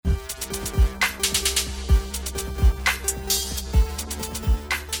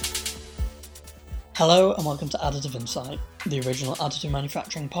Hello and welcome to Additive Insight, the original additive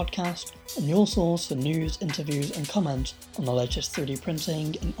manufacturing podcast, and your source for news, interviews and comment on the latest 3D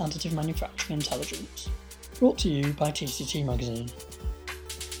printing and additive manufacturing intelligence. Brought to you by TCT Magazine.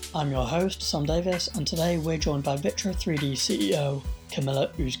 I'm your host, Sam Davis, and today we're joined by Vitro3D CEO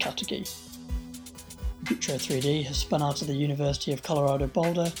Camila Uzacategui. Vitro3D has spun out of the University of Colorado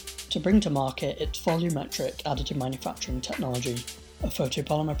Boulder to bring to market its volumetric additive manufacturing technology, a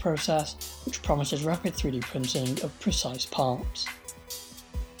photopolymer process which promises rapid 3D printing of precise parts.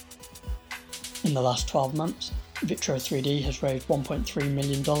 In the last 12 months, Vitro3D has raised $1.3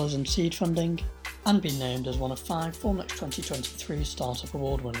 million in seed funding and been named as one of 5 Formnext 2023 Startup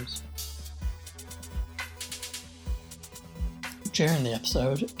Award winners. During the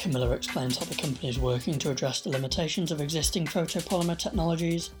episode, Camila explains how the company is working to address the limitations of existing photopolymer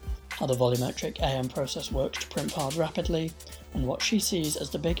technologies, how the Volumetric AM process works to print parts rapidly, and what she sees as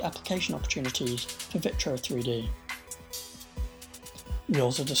the big application opportunities for Vitro3D. We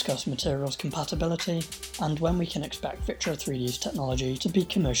also discuss materials compatibility and when we can expect Vitro3D's technology to be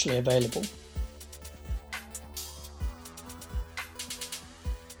commercially available.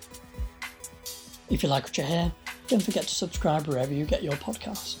 If you like what you hear, don't forget to subscribe wherever you get your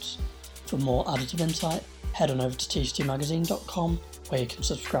podcasts. For more Additive Insight, head on over to tctmagazine.com, where you can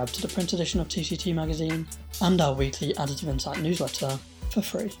subscribe to the print edition of TCT Magazine and our weekly Additive Insight newsletter for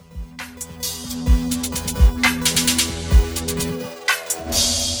free.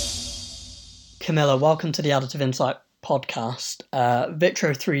 Camila, welcome to the Additive Insight podcast.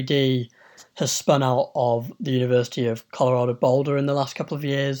 Vitro3D has spun out of the University of Colorado Boulder in the last couple of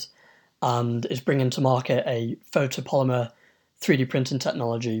years and is bringing to market a photopolymer 3D printing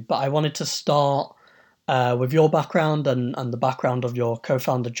technology. But I wanted to start with your background and the background of your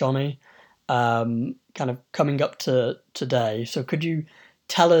co-founder, Johnny, kind of coming up to today. So could you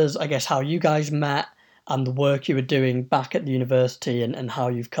tell us, I guess, how you guys met and the work you were doing back at the university and how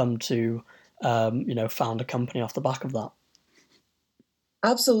you've come to, found a company off the back of that?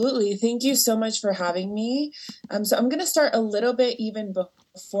 Absolutely. Thank you so much for having me. So I'm going to start a little bit even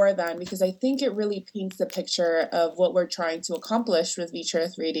before then, because I think it really paints the picture of what we're trying to accomplish with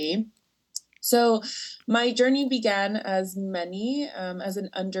Vitro3D. So my journey began as an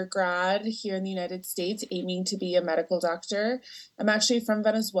undergrad here in the United States, aiming to be a medical doctor. I'm actually from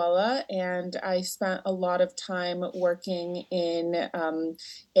Venezuela, and I spent a lot of time working in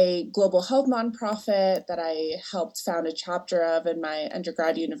a global health nonprofit that I helped found a chapter of in my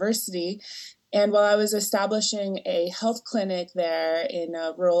undergrad university. And while I was establishing a health clinic there in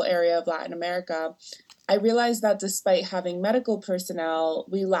a rural area of Latin America, I realized that despite having medical personnel,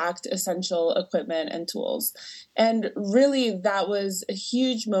 we lacked essential equipment and tools. And really, that was a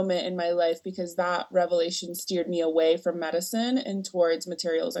huge moment in my life because that revelation steered me away from medicine and towards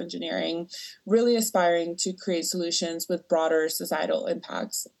materials engineering, really aspiring to create solutions with broader societal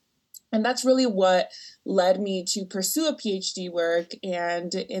impacts. And that's really what led me to pursue a PhD work.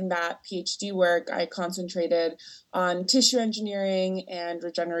 And in that PhD work, I concentrated on tissue engineering and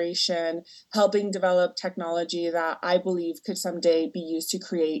regeneration, helping develop technology that I believe could someday be used to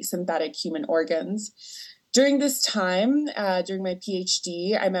create synthetic human organs. During this time, during my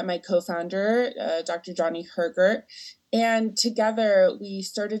PhD, I met my co-founder, Dr. Johnny Hergert, and together we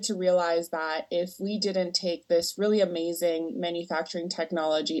started to realize that if we didn't take this really amazing manufacturing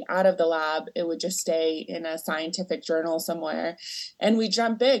technology out of the lab, it would just stay in a scientific journal somewhere. And we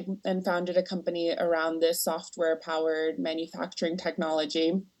dreamt big and founded a company around this software-powered manufacturing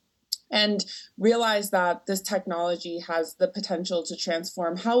technology, and realized that this technology has the potential to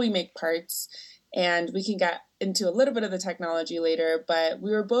transform how we make parts. And we can get into a little bit of the technology later, but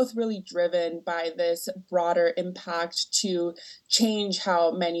we were both really driven by this broader impact to change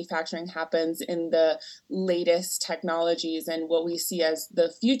how manufacturing happens in the latest technologies and what we see as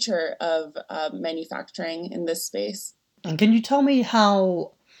the future of manufacturing in this space. And can you tell me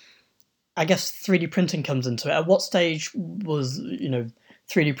how, I guess, 3D printing comes into it? At what stage was,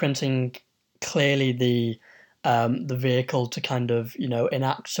 3D printing clearly the vehicle to kind of,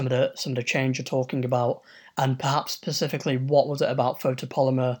 enact some of the change you're talking about, and perhaps specifically what was it about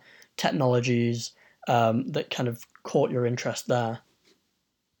photopolymer technologies that kind of caught your interest there?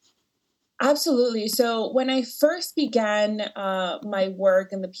 Absolutely. So when I first began my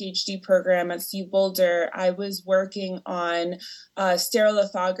work in the PhD program at CU Boulder, I was working on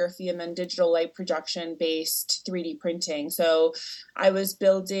stereolithography and then digital light projection based 3D printing. So I was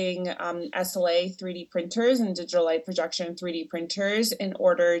building SLA 3D printers and digital light projection 3D printers in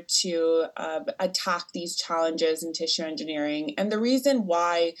order to attack these challenges in tissue engineering. And the reason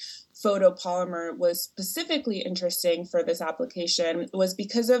why photopolymer was specifically interesting for this application was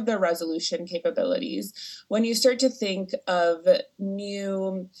because of the resolution capabilities. When you start to think of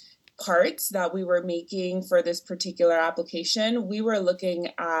new parts that we were making for this particular application, we were looking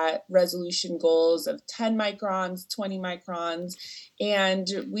at resolution goals of 10 microns, 20 microns, and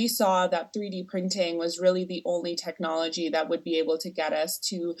we saw that 3D printing was really the only technology that would be able to get us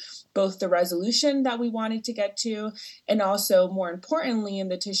to both the resolution that we wanted to get to, and also, more importantly, in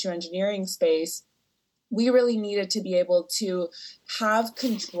the tissue engineering space, we really needed to be able to have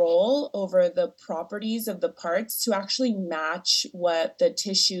control over the properties of the parts to actually match what the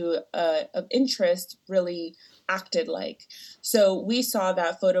tissue of interest really acted like. So we saw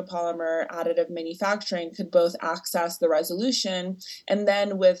that photopolymer additive manufacturing could both access the resolution, and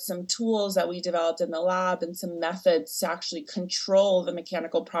then with some tools that we developed in the lab and some methods to actually control the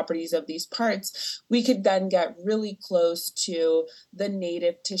mechanical properties of these parts, we could then get really close to the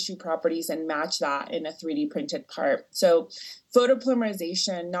native tissue properties and match that in a 3D printed part. So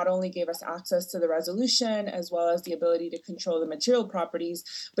photopolymerization not only gave us access to the resolution as well as the ability to control the material properties,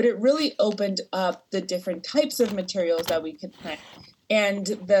 but it really opened up the different types of materials that we could print. And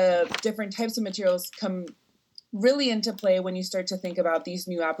the different types of materials come really into play when you start to think about these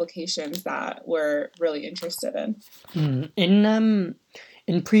new applications that we're really interested in.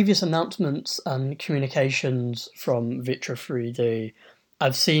 In previous announcements and communications from Vitro3D,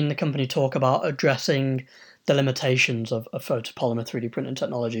 I've seen the company talk about addressing the limitations of photopolymer 3D printing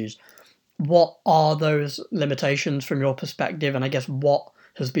technologies. What are those limitations from your perspective? And I guess what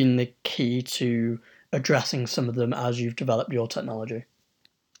has been the key to addressing some of them as you've developed your technology?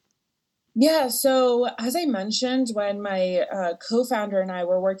 Yeah, so as I mentioned, when my co-founder and I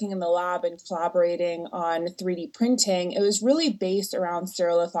were working in the lab and collaborating on 3D printing, it was really based around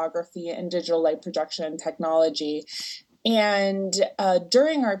stereolithography and digital light projection technology. And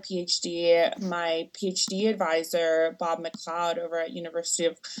during our PhD, my PhD advisor, Bob McLeod over at University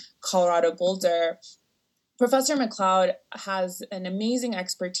of Colorado Boulder, Professor McLeod has an amazing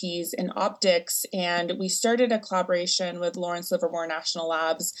expertise in optics, and we started a collaboration with Lawrence Livermore National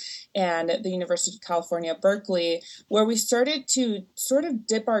Labs and the University of California, Berkeley, where we started to sort of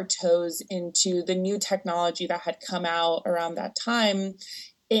dip our toes into the new technology that had come out around that time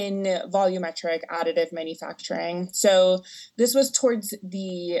in volumetric additive manufacturing. So this was towards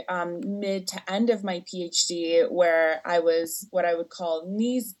the mid to end of my PhD, where I was what I would call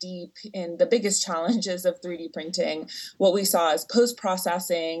knees deep in the biggest challenges of 3D printing. What we saw is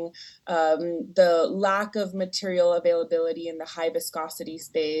post-processing, the lack of material availability in the high viscosity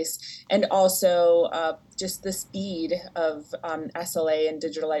space, and also just the speed of SLA and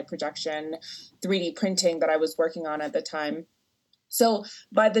digital light projection 3D printing that I was working on at the time. So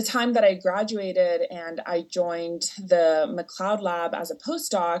by the time that I graduated and I joined the McLeod lab as a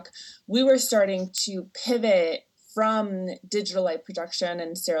postdoc, we were starting to pivot from digital light projection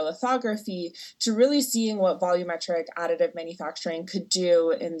and stereolithography to really seeing what volumetric additive manufacturing could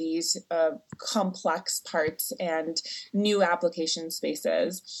do in these complex parts and new application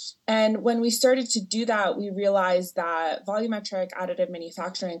spaces. And when we started to do that, we realized that volumetric additive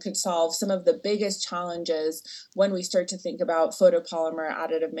manufacturing could solve some of the biggest challenges when we start to think about photopolymer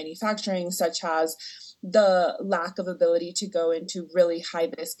additive manufacturing, such as the lack of ability to go into really high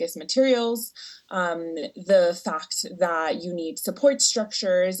viscous materials, the fact that you need support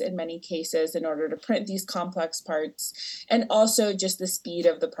structures in many cases in order to print these complex parts, and also just the speed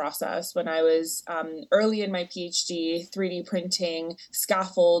of the process. When I was early in my PhD, 3D printing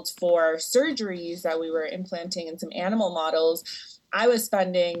scaffolds for surgeries that we were implanting in some animal models, I was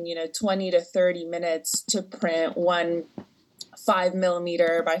spending 20 to 30 minutes to print one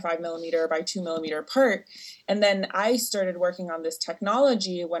 5mm by 5mm by 2mm part. And then I started working on this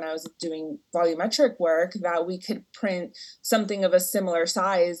technology when I was doing volumetric work that we could print something of a similar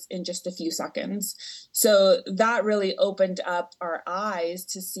size in just a few seconds. So that really opened up our eyes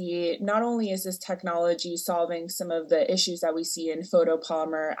to see not only is this technology solving some of the issues that we see in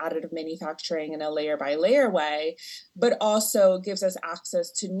photopolymer additive manufacturing in a layer by layer way, but also gives us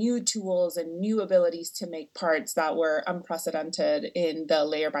access to new tools and new abilities to make parts that were unprecedented in the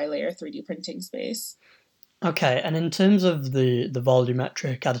layer by layer 3D printing space. Okay, and in terms of the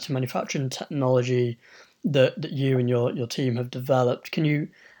volumetric additive manufacturing technology that you and your team have developed, can you,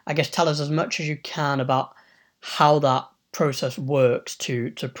 I guess, tell us as much as you can about how that process works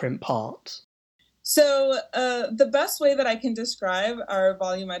to print parts? So the best way that I can describe our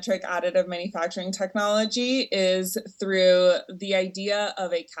volumetric additive manufacturing technology is through the idea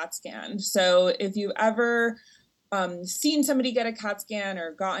of a CAT scan. So if you ever seen somebody get a CAT scan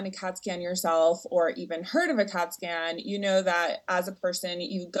or gotten a CAT scan yourself or even heard of a CAT scan, you know that as a person,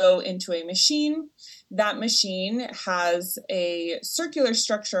 you go into a machine. That machine has a circular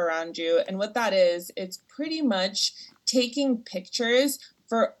structure around you. And what that is, it's pretty much taking pictures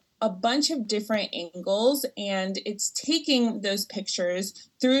for a bunch of different angles, and it's taking those pictures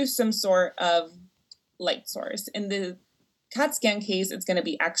through some sort of light source. In the CAT scan case, it's going to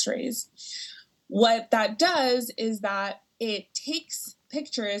be X-rays. What that does is that it takes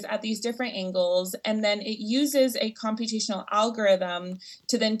pictures at these different angles, and then it uses a computational algorithm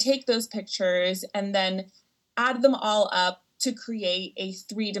to then take those pictures and then add them all up to create a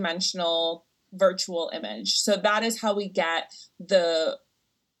three-dimensional virtual image. So that is how we get the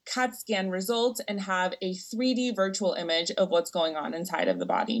CAT scan results and have a 3D virtual image of what's going on inside of the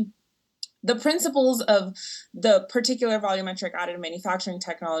body. The principles of the particular volumetric additive manufacturing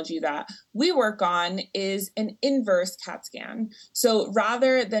technology that we work on is an inverse CAT scan. So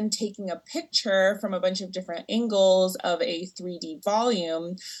rather than taking a picture from a bunch of different angles of a 3D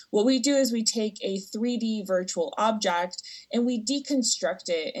volume, what we do is we take a 3D virtual object and we deconstruct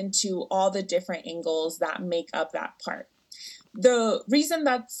it into all the different angles that make up that part. The reason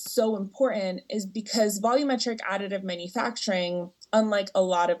that's so important is because volumetric additive manufacturing, unlike a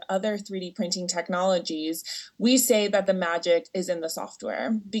lot of other 3D printing technologies, we say that the magic is in the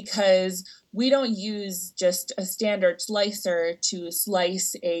software, because we don't use just a standard slicer to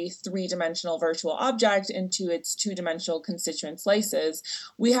slice a three-dimensional virtual object into its two-dimensional constituent slices.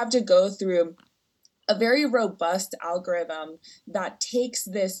 We have to go through a very robust algorithm that takes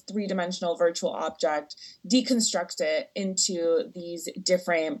this three-dimensional virtual object, deconstructs it into these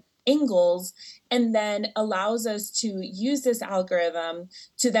different angles, and then allows us to use this algorithm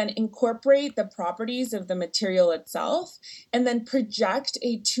to then incorporate the properties of the material itself and then project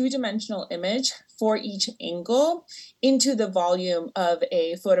a two-dimensional image for each angle into the volume of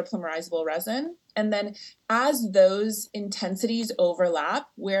a photopolymerizable resin. And then as those intensities overlap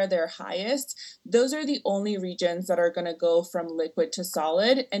where they're highest, those are the only regions that are going to go from liquid to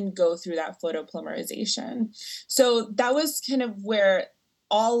solid and go through that photopolymerization. So that was kind of where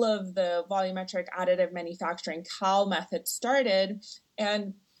all of the volumetric additive manufacturing CAL method started.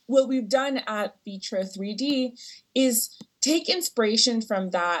 And what we've done at Vitro3D is take inspiration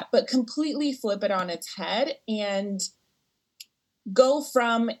from that, but completely flip it on its head and go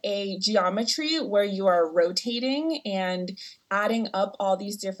from a geometry where you are rotating and adding up all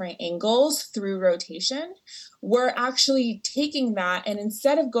these different angles through rotation. We're actually taking that, and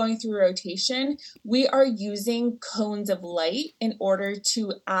instead of going through rotation, we are using cones of light in order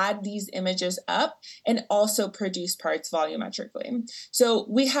to add these images up and also produce parts volumetrically. So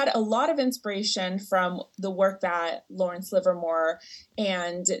we had a lot of inspiration from the work that Lawrence Livermore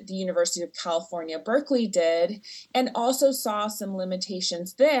and the University of California, Berkeley did, and also saw some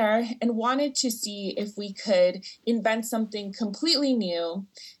limitations there and wanted to see if we could invent something completely new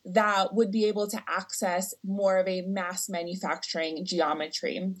that would be able to access more of a mass manufacturing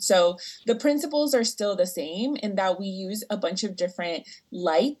geometry. So the principles are still the same in that we use a bunch of different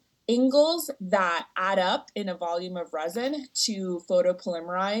light angles that add up in a volume of resin to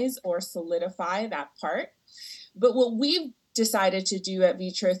photopolymerize or solidify that part. But what we've decided to do at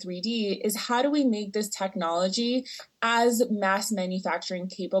Vitro3D is how do we make this technology as mass manufacturing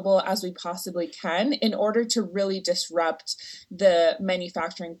capable as we possibly can in order to really disrupt the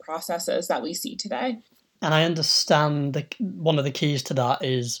manufacturing processes that we see today. And I understand that one of the keys to that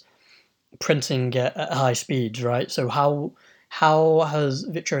is printing at high speeds, right? So how has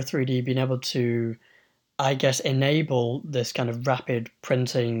Vitro3D been able to, I guess, enable this kind of rapid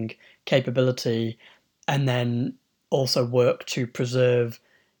printing capability and then also work to preserve,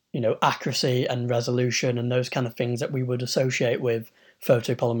 accuracy and resolution and those kind of things that we would associate with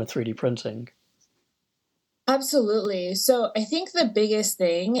photopolymer 3D printing? Absolutely. So I think the biggest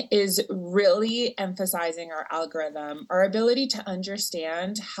thing is really emphasizing our algorithm, our ability to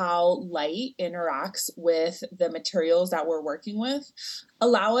understand how light interacts with the materials that we're working with,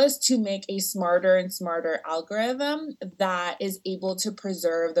 allow us to make a smarter and smarter algorithm that is able to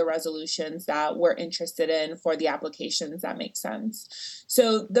preserve the resolutions that we're interested in for the applications that make sense.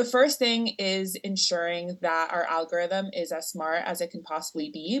 So the first thing is ensuring that our algorithm is as smart as it can possibly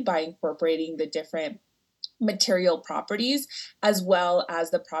be by incorporating the different material properties as well as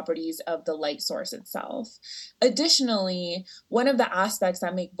the properties of the light source itself. Additionally, one of the aspects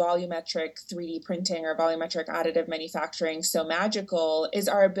that make volumetric 3D printing or volumetric additive manufacturing so magical is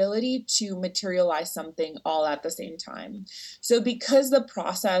our ability to materialize something all at the same time. So because the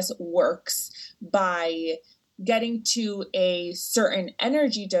process works by getting to a certain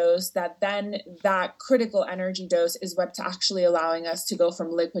energy dose that critical energy dose is what's actually allowing us to go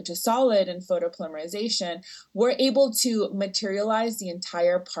from liquid to solid in photopolymerization. We're able to materialize the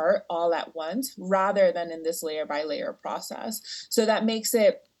entire part all at once rather than in this layer by layer process. So that makes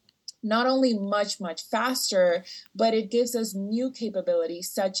it not only much faster, but it gives us new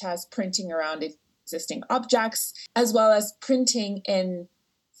capabilities such as printing around existing objects, as well as printing in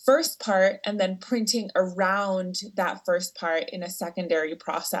first part and then printing around that first part in a secondary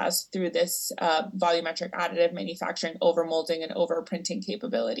process through this volumetric additive manufacturing overmolding and overprinting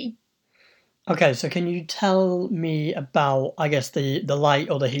capability. Okay, so can you tell me about, I guess, the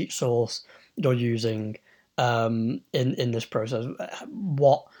light or the heat source you're using in this process?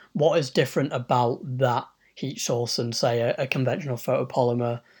 What is different about that heat source than, say, a conventional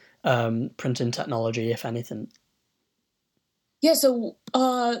photopolymer printing technology, if anything? Yeah, so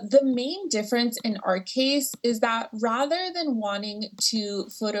the main difference in our case is that rather than wanting to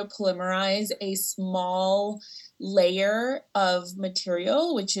photopolymerize a small layer of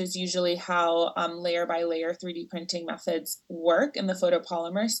material, which is usually how layer by layer 3D printing methods work in the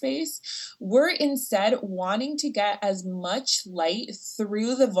photopolymer space, we're instead wanting to get as much light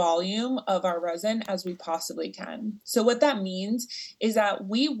through the volume of our resin as we possibly can. So what that means is that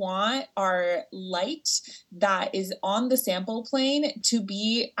we want our light that is on the sample plane to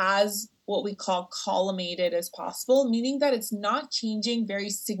be as what we call collimated as possible, meaning that it's not changing very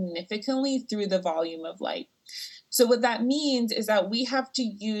significantly through the volume of light. So what that means is that we have to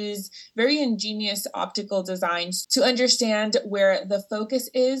use very ingenious optical designs to understand where the focus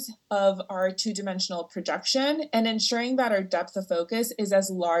is of our two-dimensional projection and ensuring that our depth of focus is as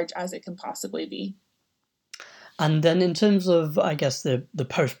large as it can possibly be. And then in terms of, I guess, the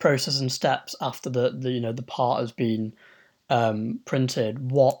post-processing steps after the part has been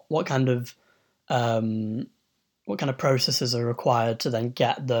printed, what kind of processes are required to then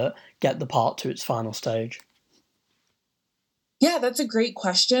get the part to its final stage? Yeah, that's a great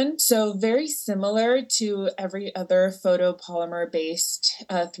question. So very similar to every other photopolymer-based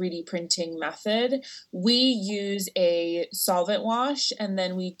 3D printing method, we use a solvent wash and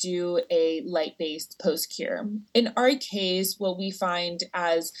then we do a light-based post-cure. In our case, what we find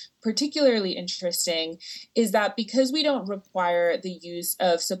as particularly interesting is that because we don't require the use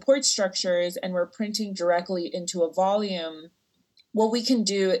of support structures and we're printing directly into a volume, what we can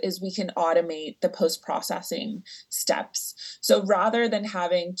do is we can automate the post-processing steps. So rather than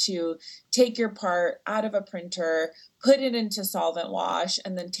having to take your part out of a printer, put it into solvent wash,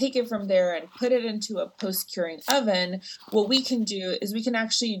 and then take it from there and put it into a post-curing oven, what we can do is we can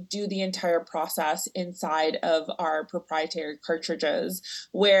actually do the entire process inside of our proprietary cartridges,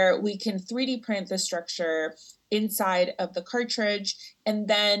 where we can 3D print the structure inside of the cartridge, and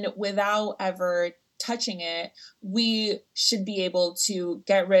then without ever touching it, we should be able to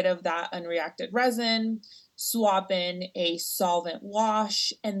get rid of that unreacted resin, swap in a solvent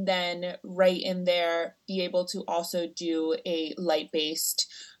wash, and then right in there be able to also do a light-based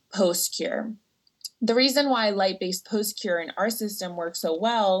post-cure. The reason why light-based post-cure in our system works so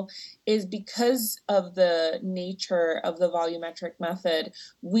well is because of the nature of the volumetric method,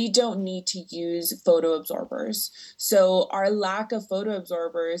 we don't need to use photoabsorbers. So our lack of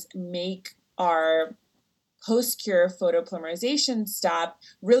photoabsorbers make our post-cure photopolymerization step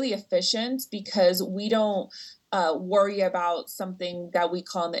really efficient because we don't worry about something that we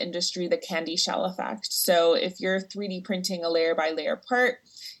call in the industry the candy shell effect. So if you're 3D printing a layer by layer part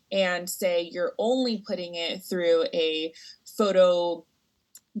and say you're only putting it through a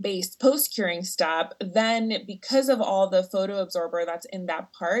photo-based post-curing step, then because of all the photoabsorber that's in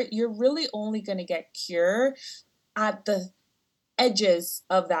that part, you're really only going to get cure at the edges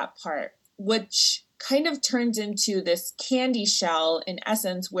of that part, which kind of turns into this candy shell in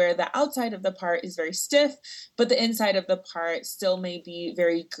essence, where the outside of the part is very stiff, but the inside of the part still may be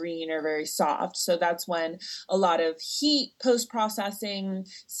very green or very soft. So that's when a lot of heat post-processing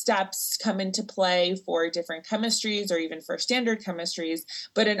steps come into play for different chemistries or even for standard chemistries.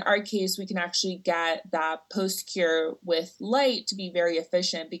 But in our case, we can actually get that post-cure with light to be very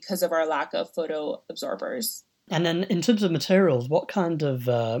efficient because of our lack of photoabsorbers. And then in terms of materials, what kind of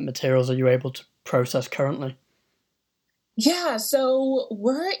materials are you able to process currently? Yeah, so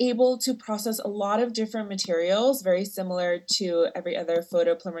we're able to process a lot of different materials, very similar to every other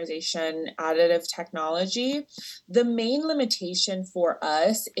photopolymerization additive technology. The main limitation for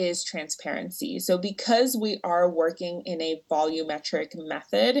us is transparency. So because we are working in a volumetric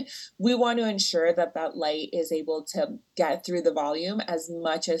method, we want to ensure that that light is able to get through the volume as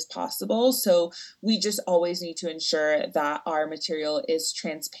much as possible. So we just always need to ensure that our material is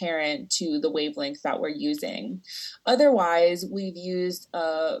transparent to the wavelength that we're using. Otherwise, we've used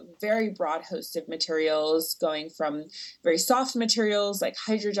a very broad host of materials, going from very soft materials like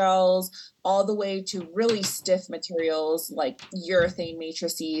hydrogels all the way to really stiff materials like urethane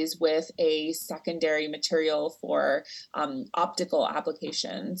matrices with a secondary material for optical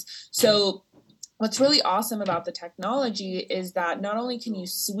applications. So what's really awesome about the technology is that not only can you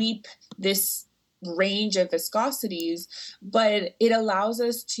sweep this range of viscosities, but it allows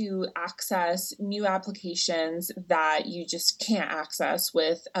us to access new applications that you just can't access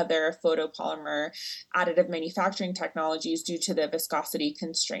with other photopolymer additive manufacturing technologies due to the viscosity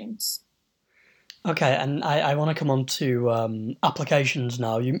constraints. Okay, and I want to come on to applications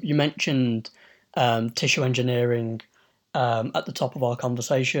now. You mentioned tissue engineering at the top of our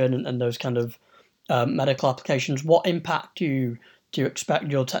conversation, and those kind of medical applications. What impact do you expect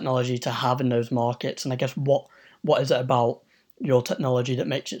your technology to have in those markets? And I guess what is it about your technology that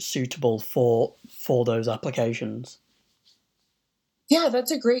makes it suitable for those applications? Yeah,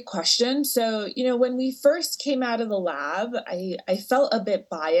 that's a great question. So, when we first came out of the lab, I felt a bit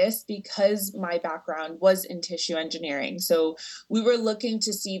biased because my background was in tissue engineering. So, we were looking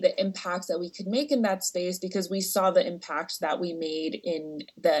to see the impacts that we could make in that space because we saw the impact that we made in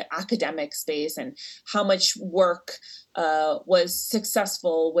the academic space and how much work was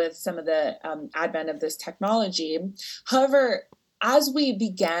successful with some of the advent of this technology. However, as we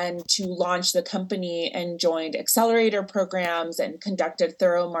began to launch the company and joined accelerator programs and conducted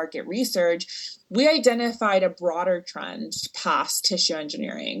thorough market research, we identified a broader trend past tissue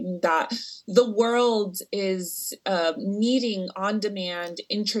engineering that the world is needing on-demand,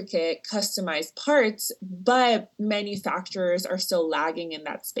 intricate, customized parts, but manufacturers are still lagging in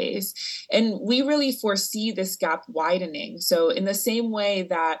that space. And we really foresee this gap widening. So in the same way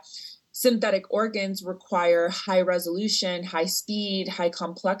that synthetic organs require high resolution, high speed, high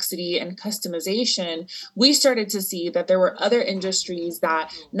complexity, and customization, we started to see that there were other industries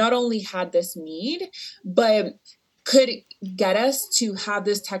that not only had this need, but could get us to have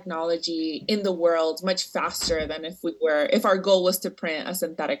this technology in the world much faster than if our goal was to print a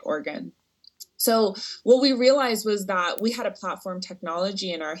synthetic organ. So what we realized was that we had a platform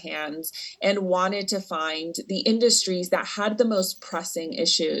technology in our hands and wanted to find the industries that had the most pressing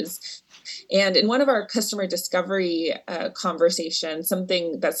issues. And in one of our customer discovery conversations,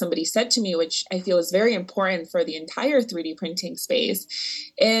 something that somebody said to me, which I feel is very important for the entire 3D printing space,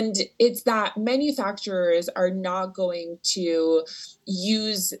 and it's that manufacturers are not going to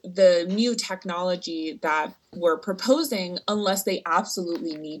use the new technology that we're proposing unless they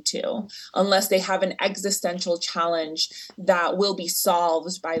absolutely need to, unless they have an existential challenge that will be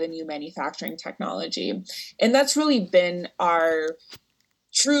solved by the new manufacturing technology. And that's really been our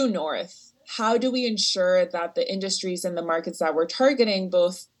true north. How do we ensure that the industries and the markets that we're targeting,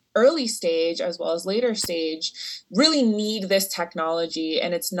 both early stage as well as later stage, really need this technology,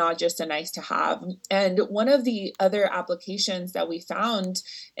 and it's not just a nice to have? And one of the other applications that we found,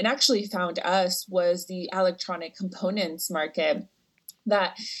 and actually found us, was the electronic components market.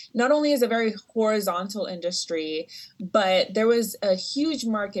 That not only is a very horizontal industry, but there was a huge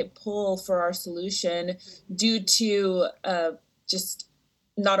market pull for our solution due to just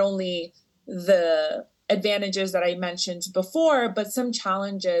not only the advantages that I mentioned before, but some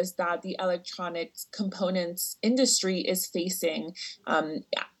challenges that the electronic components industry is facing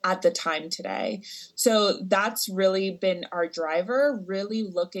at the time today. So that's really been our driver, really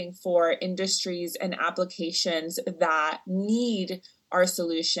looking for industries and applications that need our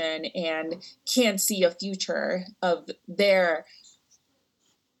solution and can't see a future of their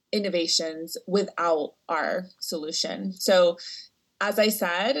innovations without our solution. So as I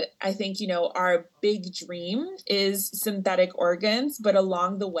said, I think, our big dream is synthetic organs, but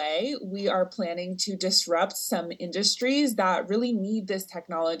along the way, we are planning to disrupt some industries that really need this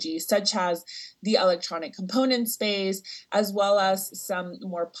technology, such as the electronic component space, as well as some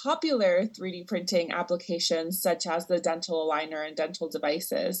more popular 3D printing applications, such as the dental aligner and dental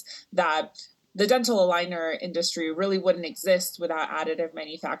devices that the dental aligner industry really wouldn't exist without additive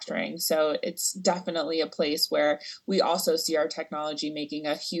manufacturing. So it's definitely a place where we also see our technology making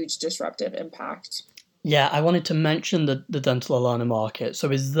a huge disruptive impact. Yeah, I wanted to mention the dental aligner market.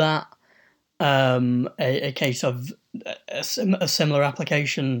 So is that a case of a similar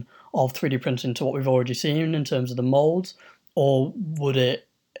application of 3D printing to what we've already seen in terms of the molds, or would it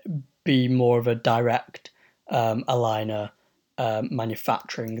be more of a direct aligner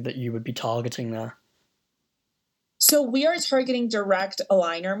manufacturing that you would be targeting there? So we are targeting direct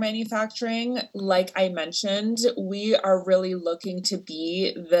aligner manufacturing. Like I mentioned, we are really looking to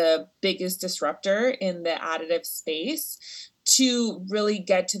be the biggest disruptor in the additive space to really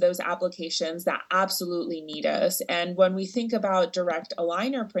get to those applications that absolutely need us. And when we think about direct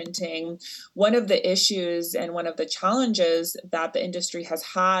aligner printing, one of the issues and one of the challenges that the industry has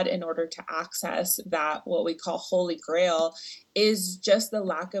had in order to access that, what we call holy grail, is just the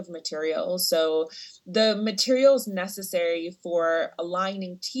lack of materials. So the materials necessary for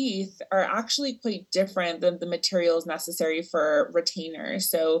aligning teeth are actually quite different than the materials necessary for retainers.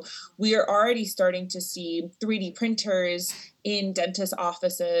 So we are already starting to see 3D printers in dentist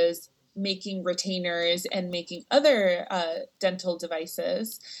offices making retainers and making other dental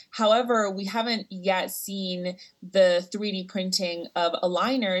devices. However, we haven't yet seen the 3D printing of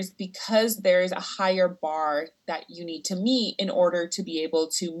aligners because there's a higher bar that you need to meet in order to be able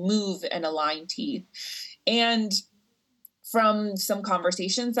to move and align teeth. And from some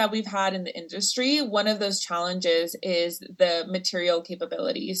conversations that we've had in the industry, one of those challenges is the material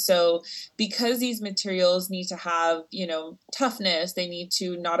capability. So because these materials need to have, toughness, they need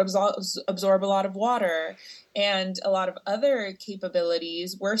to not absorb a lot of water and a lot of other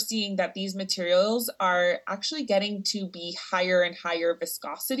capabilities, we're seeing that these materials are actually getting to be higher and higher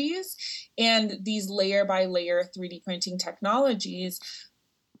viscosities. And these layer by layer 3D printing technologies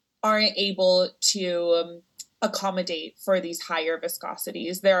aren't able to accommodate for these higher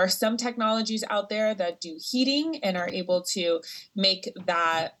viscosities. There are some technologies out there that do heating and are able to make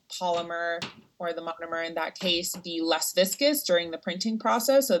that polymer, or the monomer in that case, be less viscous during the printing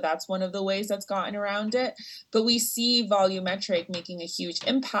process. So that's one of the ways that's gotten around it. But we see volumetric making a huge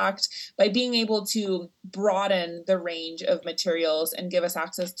impact by being able to broaden the range of materials and give us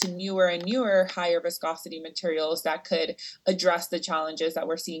access to newer and newer higher viscosity materials that could address the challenges that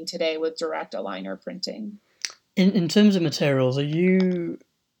we're seeing today with direct aligner printing. In terms of materials, are you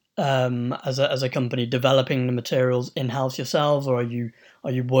as a company developing the materials in house yourselves, or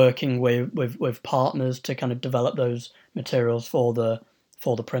are you working with partners to kind of develop those materials for the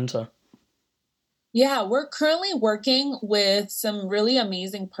printer? Yeah, we're currently working with some really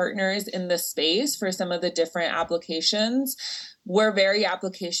amazing partners in this space for some of the different applications. We're very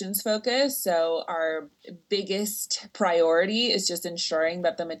applications focused, so our biggest priority is just ensuring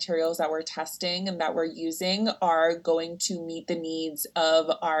that the materials that we're testing and that we're using are going to meet the needs of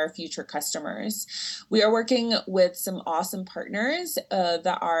our future customers. We are working with some awesome partners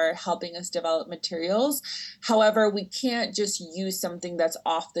that are helping us develop materials. However, we can't just use something that's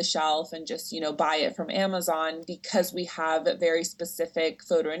off the shelf and just, buy it from Amazon, because we have very specific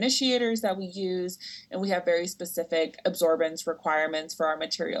photo initiators that we use, and we have very specific absorbance requirements for our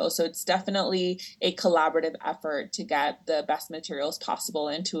materials. So it's definitely a collaborative effort to get the best materials possible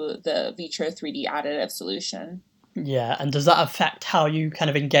into the Vitro3D additive solution. Yeah, and does that affect how you kind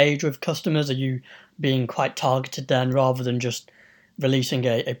of engage with customers? Are you being quite targeted then, rather than just releasing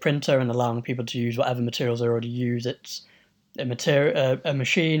a printer and allowing people to use whatever materials they already use? It's a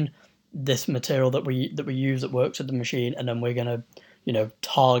machine, this material that we use that works with the machine, and then we're gonna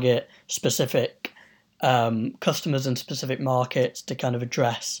target specific customers in specific markets to kind of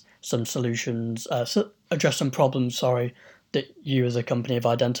address some solutions, address some problems. Sorry, that you as a company have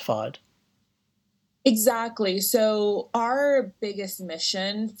identified. Exactly. So our biggest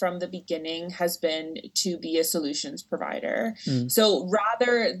mission from the beginning has been to be a solutions provider. Mm. So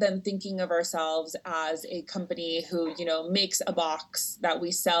rather than thinking of ourselves as a company who, makes a box that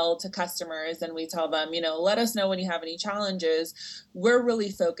we sell to customers and we tell them, let us know when you have any challenges, we're really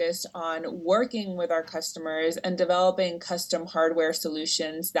focused on working with our customers and developing custom hardware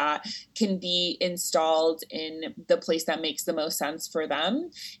solutions that can be installed in the place that makes the most sense for them,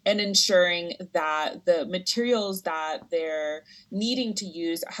 and ensuring that the materials that they're needing to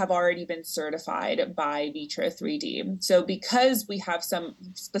use have already been certified by Vitro3D. So because we have some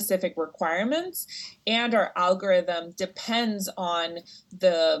specific requirements and our algorithm depends on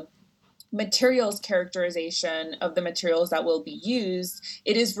the materials characterization of the materials that will be used,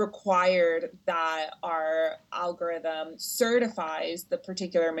 it is required that our algorithm certifies the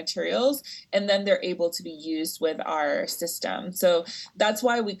particular materials, and then they're able to be used with our system. So that's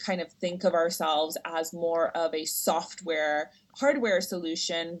why we kind of think of ourselves as more of a software hardware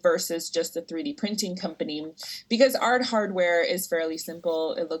solution versus just a 3D printing company, because our hardware is fairly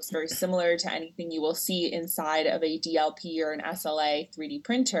simple. It looks very similar to anything you will see inside of a DLP or an SLA 3D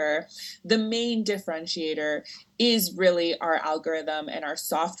printer. The main differentiator is really our algorithm and our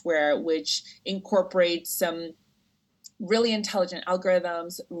software, which incorporates some really intelligent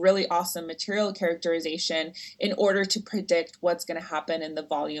algorithms, really awesome material characterization in order to predict what's going to happen in the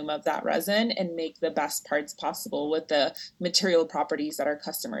volume of that resin and make the best parts possible with the material properties that our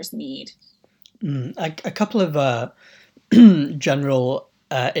customers need. A couple of general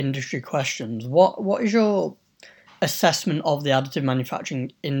industry questions. What is your assessment of the additive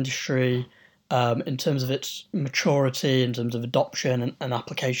manufacturing industry in terms of its maturity, in terms of adoption and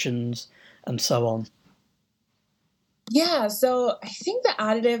applications, and so on? Yeah, so I think the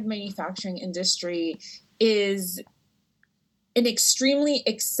additive manufacturing industry is an extremely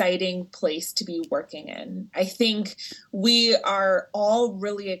exciting place to be working in. I think we are all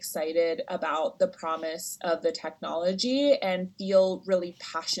really excited about the promise of the technology and feel really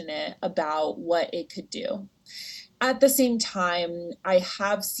passionate about what it could do. At the same time, I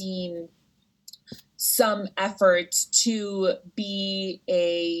have seen some effort to be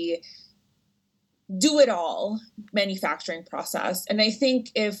a do-it-all manufacturing process. And I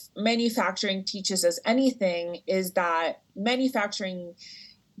think if manufacturing teaches us anything, is that manufacturing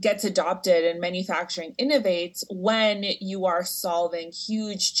gets adopted and manufacturing innovates when you are solving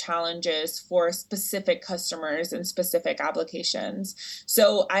huge challenges for specific customers and specific applications.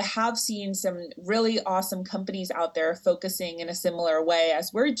 So I have seen some really awesome companies out there focusing in a similar way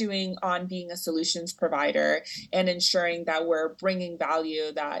as we're doing on being a solutions provider and ensuring that we're bringing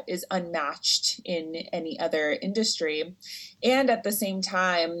value that is unmatched in any other industry. And at the same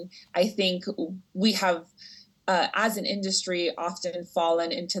time, I think we have as an industry, often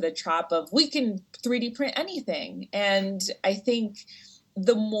fallen into the trap of we can 3D print anything. And I think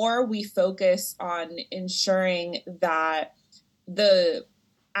the more we focus on ensuring that the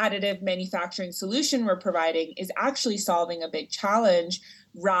additive manufacturing solution we're providing is actually solving a big challenge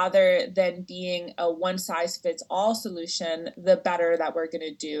rather than being a one-size-fits-all solution, the better that we're going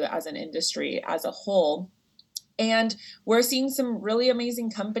to do as an industry as a whole. And we're seeing some really amazing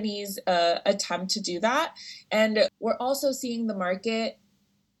companies attempt to do that. And we're also seeing the market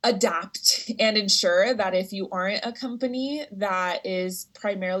adapt and ensure that if you aren't a company that is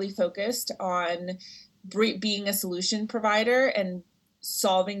primarily focused on being a solution provider and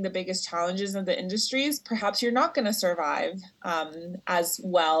solving the biggest challenges of the industries, perhaps you're not going to survive as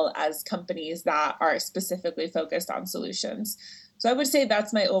well as companies that are specifically focused on solutions. So I would say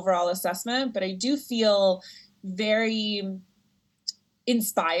that's my overall assessment, but I do feel very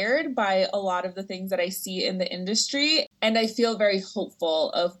inspired by a lot of the things that I see in the industry, and I feel very hopeful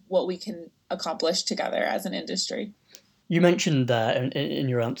of what we can accomplish together as an industry. You mentioned there in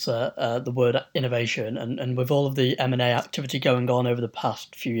your answer the word innovation, and with all of the M&A activity going on over the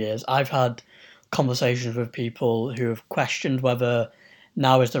past few years, I've had conversations with people who have questioned whether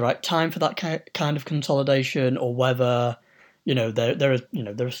now is the right time for that kind of consolidation, or whether there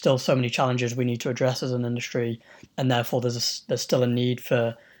are still so many challenges we need to address as an industry, and therefore there's still a need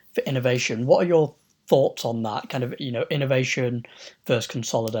for innovation. What are your thoughts on that kind of innovation versus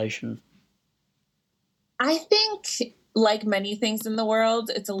consolidation? I think, like many things in the world,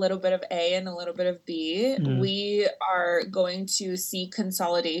 it's a little bit of A and a little bit of B. We are going to see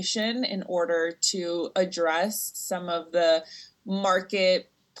consolidation in order to address some of the market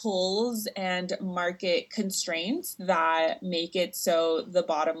pulls and market constraints that make it so the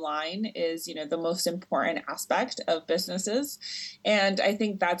bottom line is, the most important aspect of businesses. And I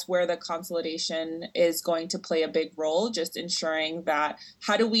think that's where the consolidation is going to play a big role, just ensuring that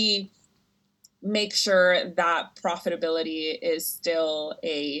how do we make sure that profitability is still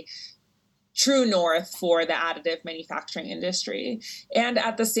a true north for the additive manufacturing industry. And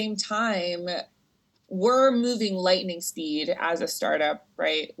at the same time, we're moving lightning speed as a startup,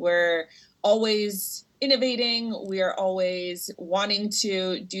 right? We're always innovating. We are always wanting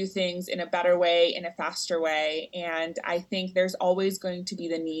to do things in a better way, in a faster way. And I think there's always going to be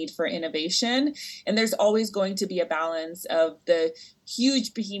the need for innovation. And there's always going to be a balance of the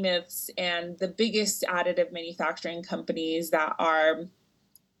huge behemoths and the biggest additive manufacturing companies that are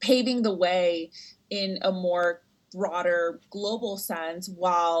paving the way in a more broader global sense,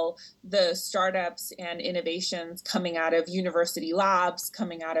 while the startups and innovations coming out of university labs,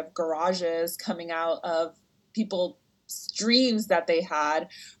 coming out of garages, coming out of people's dreams that they had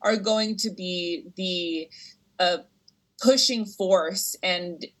are going to be the pushing force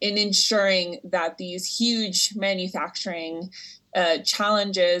and in ensuring that these huge manufacturing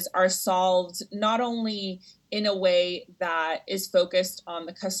challenges are solved not only in a way that is focused on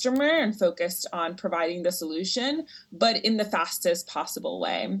the customer and focused on providing the solution, but in the fastest possible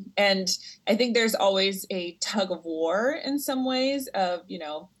way. And I think there's always a tug of war in some ways of,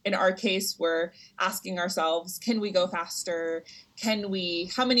 in our case, we're asking ourselves, can we go faster?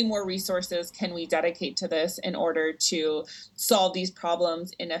 How many more resources can we dedicate to this in order to solve these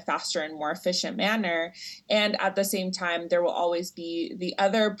problems in a faster and more efficient manner? And at the same time, there will always be the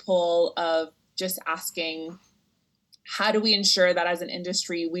other pull of just asking, how do we ensure that as an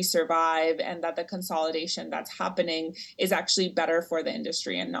industry we survive and that the consolidation that's happening is actually better for the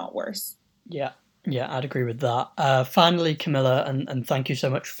industry and not worse? Yeah, I'd agree with that. Finally, Camila, and thank you so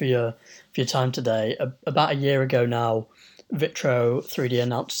much for your time today. About a year ago now, Vitro3D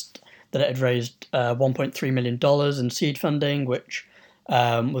announced that it had raised $1.3 million in seed funding, which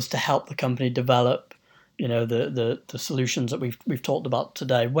was to help the company develop, the solutions that we've talked about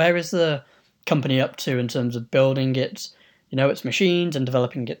today. Where is the company up to in terms of building its machines and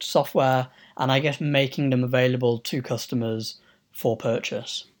developing its software, and I guess making them available to customers for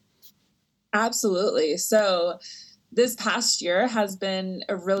purchase? Absolutely. So this past year has been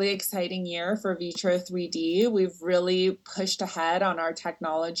a really exciting year for Vitro3D. We've really pushed ahead on our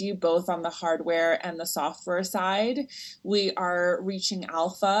technology, both on the hardware and the software side. We are reaching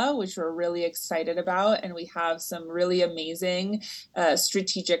alpha, which we're really excited about, and we have some really amazing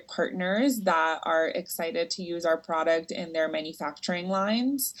strategic partners that are excited to use our product in their manufacturing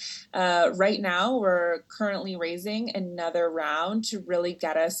lines. Right now, we're currently raising another round to really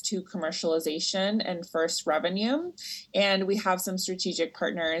get us to commercialization and first revenue. And we have some strategic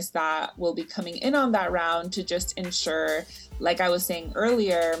partners that will be coming in on that round to just ensure, like I was saying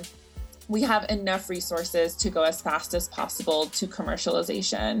earlier, we have enough resources to go as fast as possible to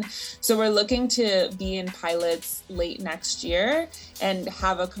commercialization. So we're looking to be in pilots late next year and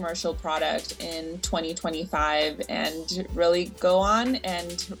have a commercial product in 2025 and really go on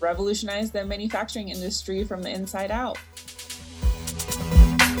and revolutionize the manufacturing industry from the inside out.